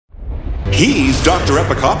He's Dr.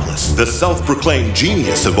 Epicopoulos, the self-proclaimed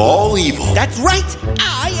genius of all evil. That's right!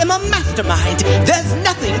 I am a mastermind. There's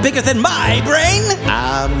nothing bigger than my brain.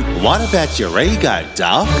 What about your ego,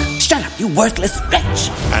 Doc? Shut up, you worthless wretch.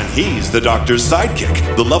 And he's the Doctor's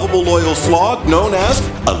sidekick, the lovable loyal slog known as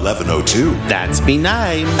 1102. That's me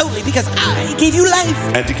name. Only because I gave you life.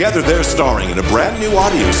 And together they're starring in a brand new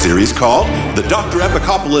audio series called The Dr.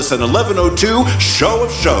 Epicopoulos and 1102 Show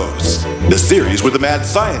of Shows. The series where the mad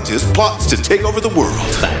scientist plots to take over the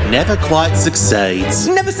world. But never quite succeeds.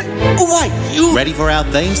 Never say. Why, you. Ready for our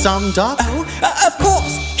theme song, Doc? Oh, of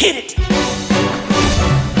course. Hit it.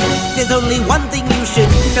 There's only one thing you should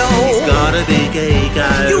know. He's got a big ego.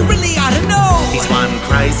 You really ought to know. He's one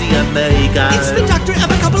crazy amigo. It's the Dr.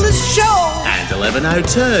 Epicopoulos Show. And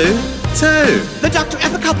 1102, too. The Dr.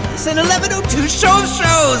 Epicopoulos and 1102 Show of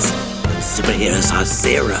Shows. Superheroes are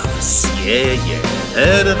zeros. Yeah.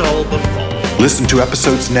 Heard it all before. Listen to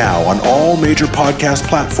episodes now on all major podcast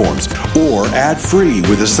platforms or ad-free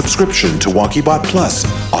with a subscription to WonkyBot Plus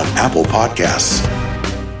on Apple Podcasts.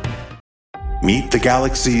 Meet the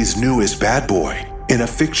galaxy's newest bad boy in a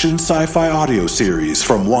fiction sci-fi audio series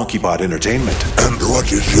from WonkyBot Entertainment. And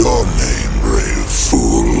what is your name, brave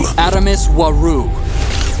fool? Adamus Waru.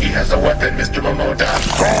 He has a weapon, Mr. Momoda.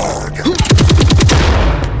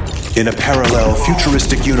 In a parallel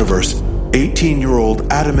futuristic universe, 18-year-old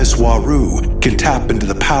Adamus Waru can tap into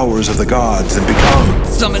the powers of the gods and become...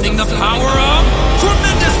 Summoning the power of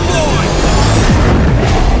Tremendous Boy!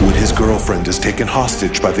 When his girlfriend is taken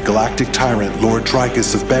hostage by the galactic tyrant Lord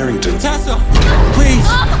Tricus of Barrington... Tessa, please,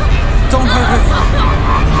 don't hurt her.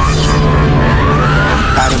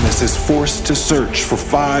 Adamus is forced to search for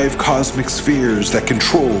 5 cosmic spheres that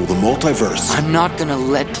control the multiverse. I'm not gonna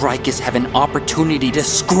let Dreykus have an opportunity to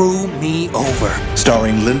screw me over.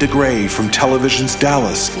 Starring Linda Gray from television's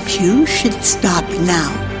Dallas. If you should stop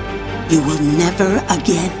now, you will never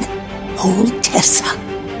again hold Tessa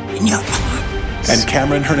in your arms. And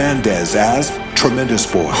Cameron Hernandez as Tremendous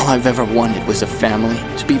Boy. All I've ever wanted was a family,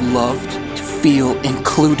 to be loved, to feel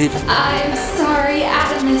included. I'm sorry,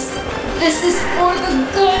 Adamus. This is for the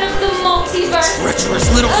good of the multiverse. Treacherous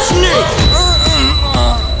little snake!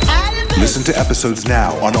 Listen to episodes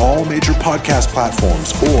now on all major podcast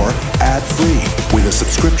platforms or ad-free with a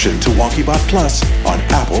subscription to WonkyBot Plus on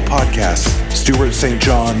Apple Podcasts. Stuart St.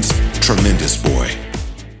 John's Tremendous Boy.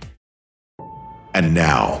 And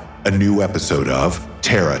now, a new episode of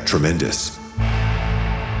Terra Tremendous.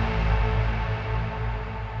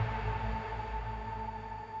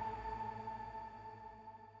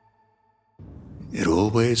 It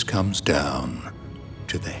always comes down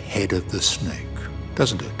to the head of the snake,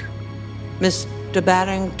 doesn't it? Mr.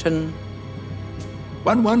 Barrington.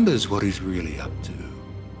 One wonders what he's really up to.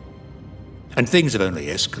 And things have only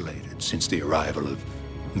escalated since the arrival of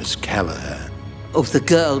Miss Callahan. Oh, the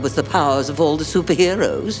girl with the powers of all the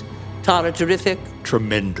superheroes? Tara Terrific?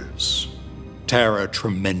 Tremendous. Tara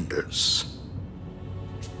Tremendous.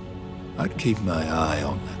 I'd keep my eye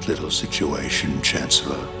on that little situation,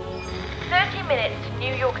 Chancellor. 30 minutes to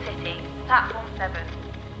New York City, platform 7.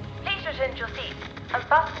 Please return to your seats and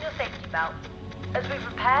fasten your safety belts as we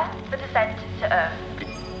prepare for descent to Earth.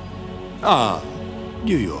 Ah,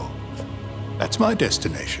 New York. That's my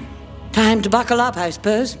destination. Time to buckle up, I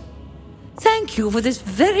suppose. Thank you for this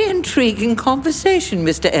very intriguing conversation,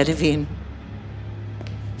 Mr. Edivine.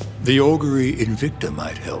 The Augury Invicta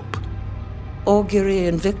might help. Augury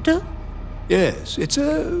Invicta? Yes, it's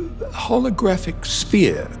a holographic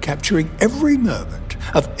sphere capturing every moment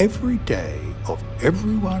of every day of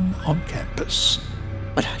everyone on campus.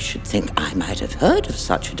 But I should think I might have heard of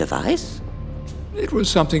such a device. It was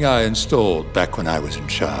something I installed back when I was in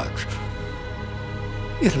charge.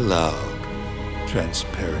 It allowed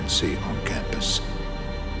transparency on campus.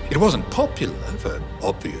 It wasn't popular for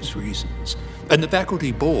obvious reasons, and the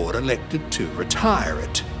faculty board elected to retire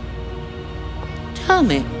it. Tell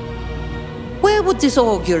me, where would this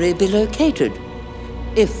augury be located,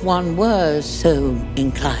 if one were so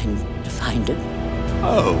inclined to find it?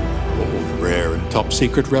 Oh, all the rare and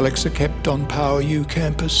top-secret relics are kept on Power U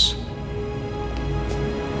campus.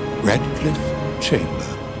 Radcliffe Chamber.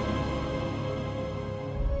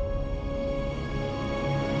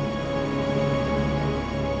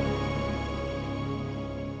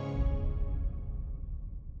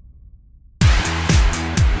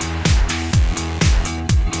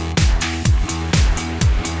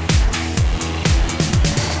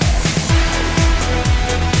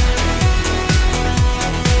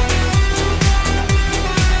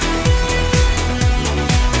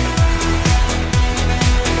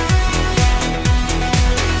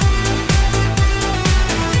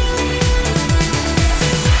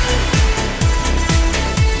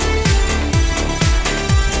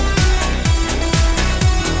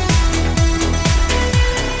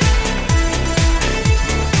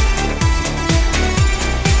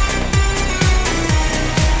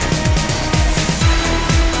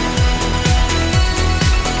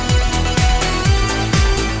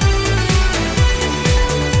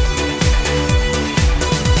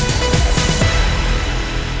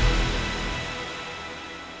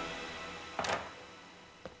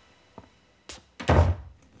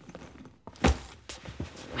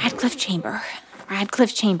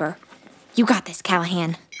 Radcliffe Chamber. You got this,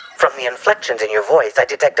 Callahan. From the inflections in your voice, I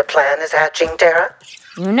detect a plan is hatching, Tara.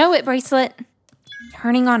 You know it, Bracelet.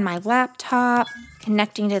 Turning on my laptop,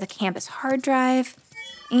 connecting to the campus hard drive,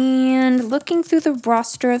 and looking through the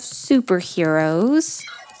roster of superheroes.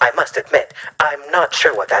 I must admit, I'm not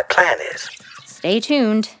sure what that plan is. Stay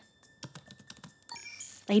tuned.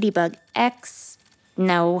 Ladybug X?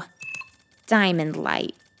 No. Diamond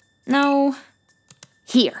Light? No.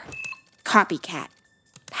 Here. KopyKat.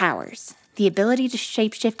 Powers. The ability to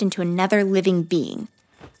shapeshift into another living being.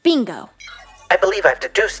 Bingo. I believe I've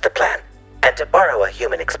deduced the plan. And to borrow a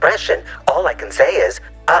human expression, all I can say is,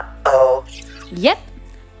 uh-oh. Yep.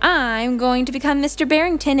 I'm going to become Mr.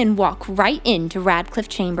 Barrington and walk right into Radcliffe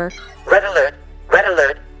Chamber. Red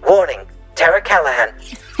alert, warning, Tara Callahan.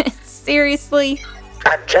 Seriously?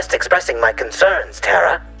 I'm just expressing my concerns,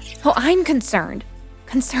 Tara. Well, I'm concerned.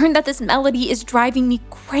 Concerned that this melody is driving me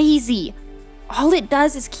crazy. All it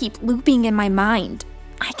does is keep looping in my mind.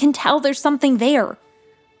 I can tell there's something there.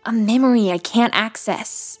 A memory I can't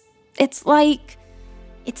access. It's like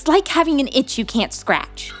having an itch you can't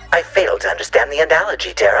scratch. I fail to understand the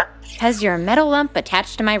analogy, Tara. 'Cause you're a metal lump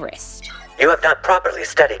attached to my wrist. You have not properly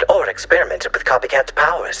studied or experimented with KopyKat's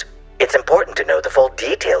powers. It's important to know the full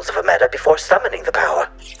details of a meta before summoning the power.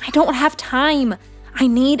 I don't have time. I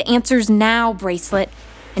need answers now, Bracelet,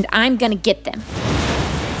 and I'm gonna get them.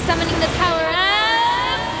 Summoning the power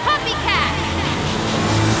of KopyKat!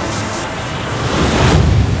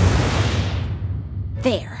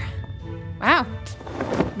 There. Wow.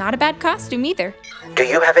 Not a bad costume either. Do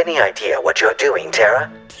you have any idea what you're doing, Tara?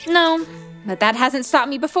 No, but that hasn't stopped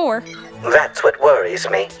me before. That's what worries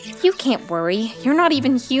me. You can't worry. You're not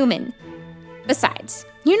even human. Besides,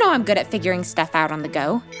 you know I'm good at figuring stuff out on the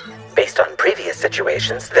go. Based on previous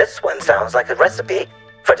situations, this one sounds like a recipe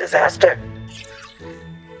for disaster.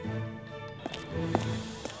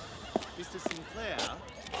 Mr. Sinclair?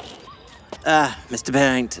 Mr.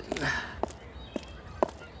 Barrington.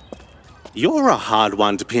 You're a hard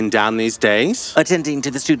one to pin down these days. Attending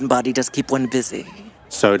to the student body does keep one busy.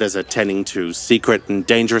 So does attending to secret and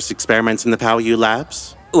dangerous experiments in the Power U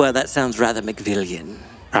labs? Well, that sounds rather McVillian.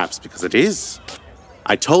 Perhaps because it is.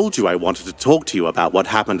 I told you I wanted to talk to you about what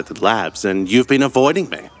happened at the labs, and you've been avoiding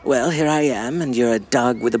me. Well, here I am, and you're a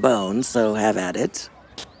dog with a bone, so have at it.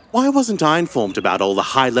 Why wasn't I informed about all the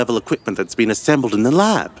high-level equipment that's been assembled in the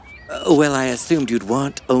lab? Well, I assumed you'd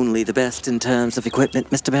want only the best in terms of equipment,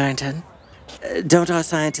 Mr. Barrington. Don't our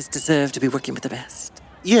scientists deserve to be working with the best?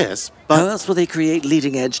 Yes, but... How else will they create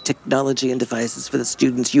leading-edge technology and devices for the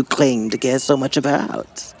students you claim to care so much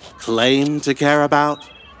about? Claim to care about?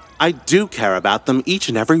 I do care about them, each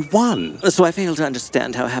and every one. So I fail to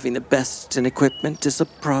understand how having the best in equipment is a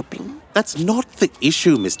problem. That's not the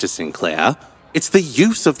issue, Mr. Sinclair. It's the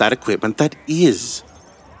use of that equipment that is.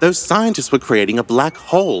 Those scientists were creating a black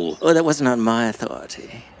hole. Oh, that wasn't on my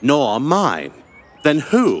authority. Nor mine. Then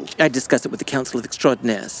who? I discussed it with the Council of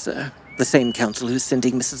Extraordinaires, sir. The same council who's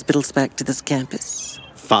sending Mrs. Biddlesback to this campus.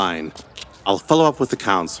 Fine. I'll follow up with the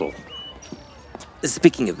council.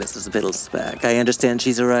 Speaking of Mrs. Biddlesback, I understand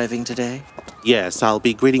she's arriving today? Yes, I'll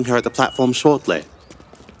be greeting her at the platform shortly.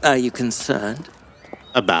 Are you concerned?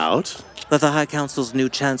 About? That the High Council's new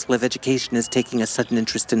Chancellor of Education is taking a sudden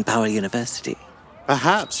interest in Power University.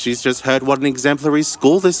 Perhaps she's just heard what an exemplary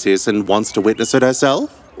school this is and wants to witness it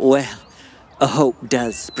herself? Well, a hope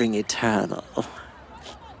does spring eternal.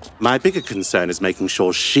 My bigger concern is making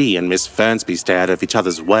sure she and Miss Fernsby stay out of each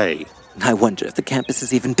other's way. I wonder if the campus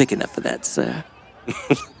is even big enough for that, sir.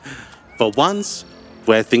 For once,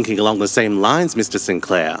 we're thinking along the same lines, Mr.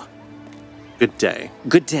 Sinclair. Good day.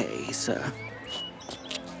 Good day, sir.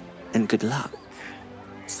 And good luck.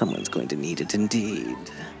 Someone's going to need it indeed.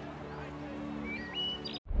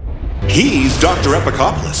 He's Dr.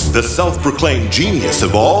 Epicopoulos, the self-proclaimed genius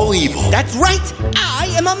of all evil. That's right! I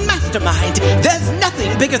am a mastermind! There's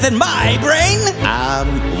nothing bigger than my brain!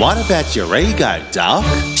 What about your ego, Doc?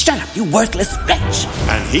 Shut up, you worthless wretch!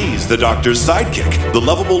 And he's the doctor's sidekick, the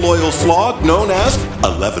lovable loyal slog known as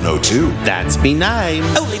 1102. That's me name.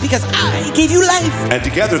 Only because I gave you life! And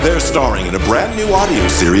together they're starring in a brand new audio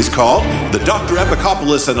series called The Dr.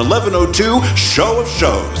 Epicopoulos and 1102 Show of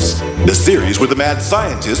Shows. The series where the mad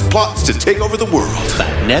scientist plots to take over the world.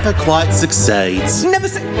 But never quite succeeds. Never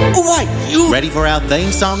say... Why, you... Ready for our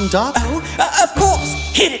theme song, Doc? Oh, of course!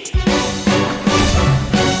 Hit it!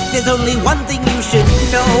 There's only one thing you should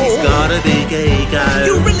know. He's got a big ego.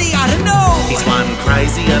 You really ought to know. He's one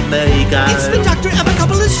crazy amigo. It's the Dr.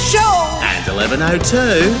 Epicopoulos Show. And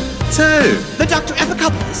 1102, too. The Dr.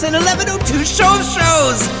 Epicopoulos and 1102 Show of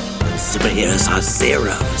Shows. superheroes are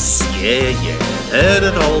zeros. Yeah, heard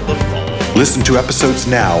it all before. Listen to episodes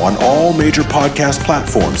now on all major podcast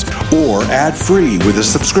platforms or ad-free with a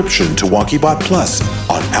subscription to WonkyBot Plus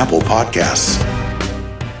on Apple Podcasts.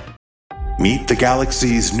 Meet the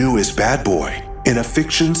galaxy's newest bad boy in a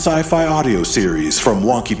fiction sci-fi audio series from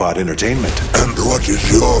WonkyBot Entertainment. And what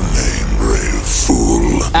is your name, brave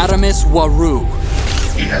fool? Adamus Waru.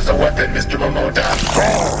 He has a weapon, Mr. Momoda.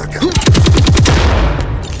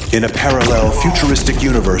 In a parallel futuristic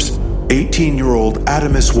universe, 18-year-old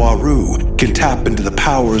Adamus Waru can tap into the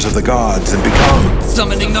powers of the gods and become...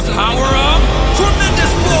 Summoning the power of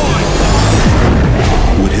Tremendous Boy!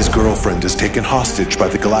 When his girlfriend is taken hostage by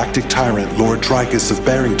the galactic tyrant Lord Tricus of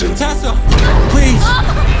Barrington... Tessa, please,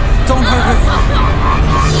 don't hurt her.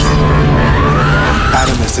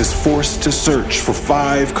 Adamus is forced to search for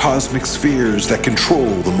 5 cosmic spheres that control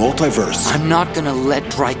the multiverse. I'm not gonna let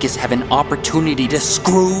Tricus have an opportunity to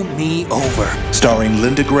screw me over. Starring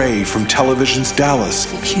Linda Gray from television's Dallas.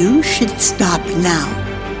 If you should stop now,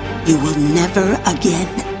 you will never again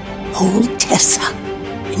hold Tessa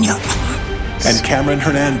in your arms. And Cameron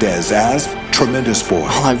Hernandez as Tremendous Boy.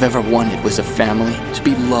 All I've ever wanted was a family, to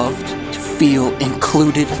be loved, to feel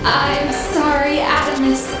included. I'm sorry,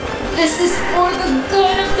 Adamus. This is for the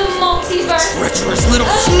good of the multiverse. Treacherous little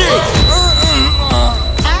snake!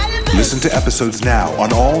 Listen to episodes now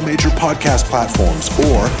on all major podcast platforms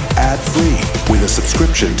or ad-free with a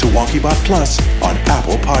subscription to WonkyBot Plus on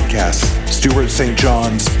Apple Podcasts. Stuart St.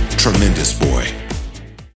 John's Tremendous Boy.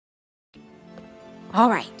 All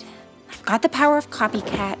right, I've got the power of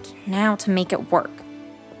KopyKat now to make it work.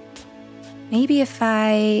 Maybe if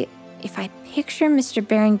I picture Mr.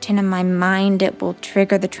 Barrington in my mind, it will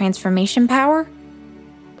trigger the transformation power.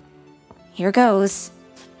 Here goes.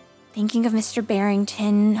 Thinking of Mr.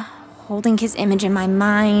 Barrington, holding his image in my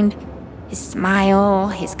mind, his smile,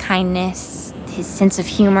 his kindness, his sense of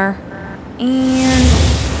humor, and...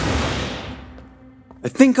 I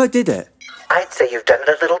think I did it. I'd say you've done it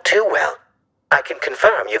a little too well. I can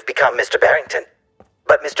confirm you've become Mr. Barrington.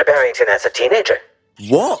 But Mr. Barrington as a teenager.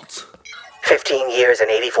 What? 15 years and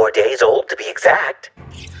 84 days old, to be exact.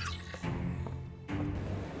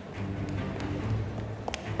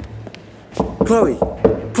 Chloe,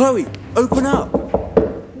 open up.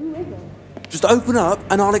 Just open up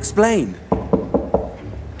and I'll explain.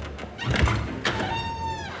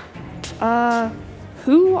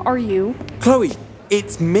 Who are you? Chloe,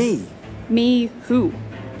 it's me. Me who?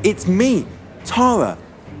 It's me, Tara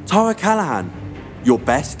Callahan, your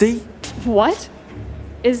bestie. What?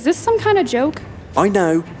 Is this some kind of joke? I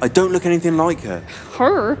know, I don't look anything like her.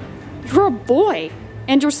 Her? You're a boy,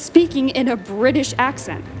 and you're speaking in a British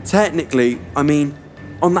accent. Technically, I mean,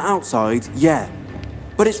 on the outside, yeah.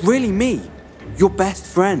 But it's really me, your best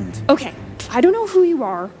friend. Okay, I don't know who you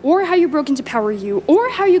are, or how you broke into Power U, or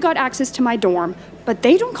how you got access to my dorm, but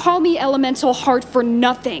they don't call me Elemental Heart for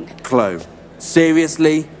nothing. Chloe,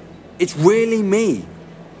 seriously? It's really me.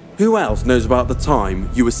 Who else knows about the time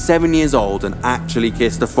you were 7 years old and actually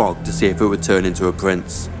kissed a frog to see if it would turn into a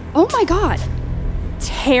prince? Oh my god.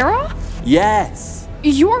 Tara? Yes.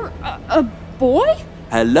 You're a boy?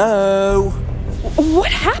 Hello?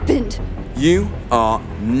 What happened? You are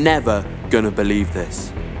never gonna believe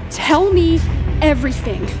this. Tell me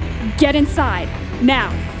everything. Get inside,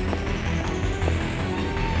 now.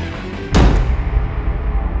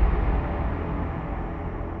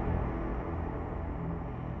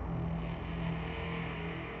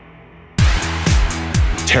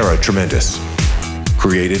 Tara Tremendous.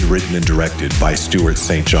 Created, written, and directed by Stuart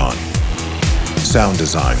St. John. Sound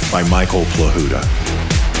design by Michael Plahuta.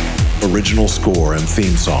 Original score and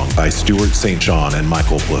theme song by Stuart St. John and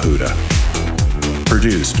Michael Plahuta.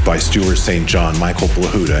 Produced by Stuart St. John, Michael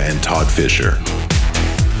Plahuta, and Todd Fisher.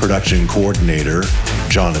 Production coordinator,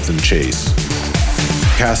 Jonathan Chase.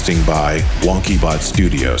 Casting by WonkyBot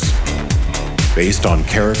Studios. Based on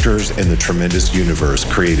characters in the Tremendous universe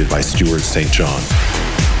created by Stuart St. John.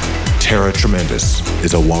 Tara Tremendous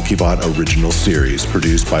is a WonkyBot original series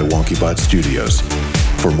produced by WonkyBot Studios.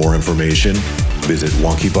 For more information, visit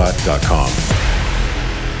wonkybot.com.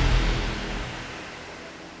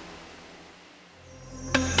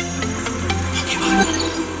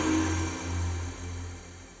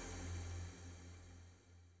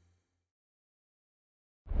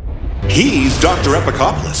 He's Dr.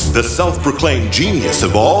 Epicopoulos, the self-proclaimed genius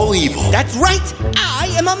of all evil. That's right!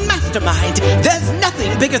 I am a mastermind! There's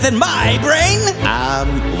nothing bigger than my brain!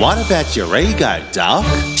 What about your ego, Doc?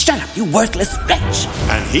 Shut up, you worthless wretch!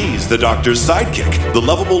 And he's the Doctor's sidekick, the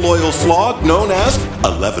lovable loyal slog known as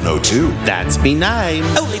 1102. That's me name.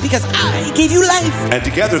 Only because I gave you life! And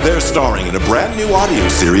together they're starring in a brand new audio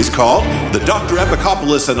series called The Dr.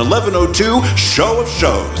 Epicopoulos and 1102 Show of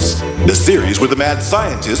Shows. The series where the mad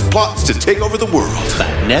scientist plots to take over the world.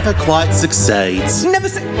 But never quite succeeds. Never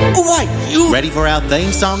say. Why, you. Ready for our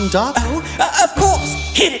theme song, Doc? Oh, of course!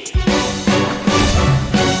 Hit it!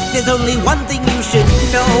 There's only one thing you should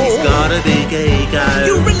know. He's got a big ego.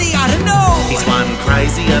 You really ought to know. He's one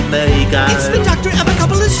crazy amigo. It's the Dr.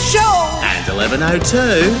 Epicopoulos Show. And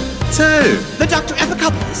 1102, too. The Dr.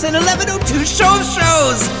 Epicopoulos and 1102 Show of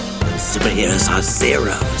Shows. Superheroes are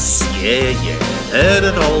zeros. Yeah. Heard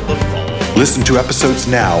it all before. Listen to episodes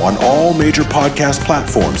now on all major podcast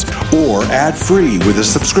platforms or ad-free with a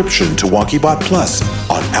subscription to WonkyBot Plus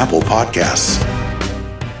on Apple Podcasts.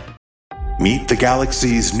 Meet the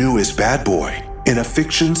galaxy's newest bad boy in a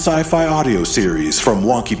fiction sci-fi audio series from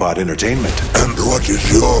WonkyBot Entertainment. And what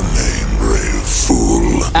is your name, brave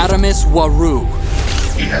fool? Adamus Waru.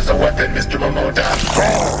 He has a weapon, Mr. Momoda.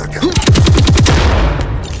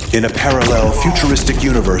 In a parallel futuristic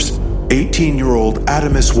universe, 18-year-old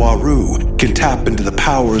Adamus Waru can tap into the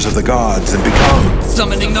powers of the gods and become...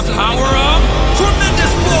 Summoning the power of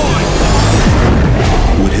Tremendous Boy!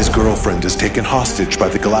 When his girlfriend is taken hostage by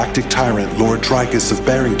the galactic tyrant Lord Tricus of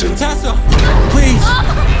Barrington... Tessa! Please!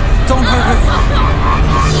 Don't hurt her!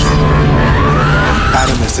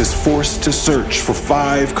 Adamus is forced to search for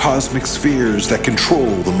 5 cosmic spheres that control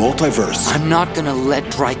the multiverse. I'm not gonna let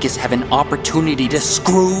Tricus have an opportunity to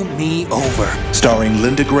screw me over. Starring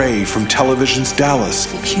Linda Gray from television's Dallas.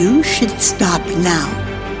 If you should stop now,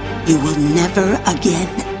 you will never again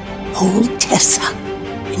hold Tessa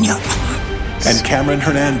in your arms. And Cameron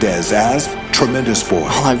Hernandez as Tremendous Boy.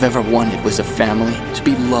 All I've ever wanted was a family, to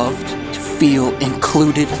be loved, to feel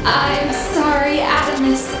included. I'm sorry,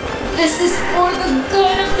 Adamus. This is for the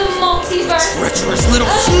good of the multiverse. Treacherous little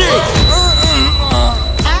snake!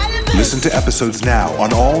 Listen to episodes now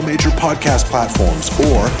on all major podcast platforms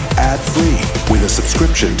or ad-free with a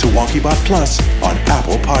subscription to WonkyBot Plus on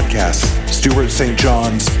Apple Podcasts. Stuart St.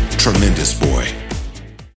 John's Tremendous Boy.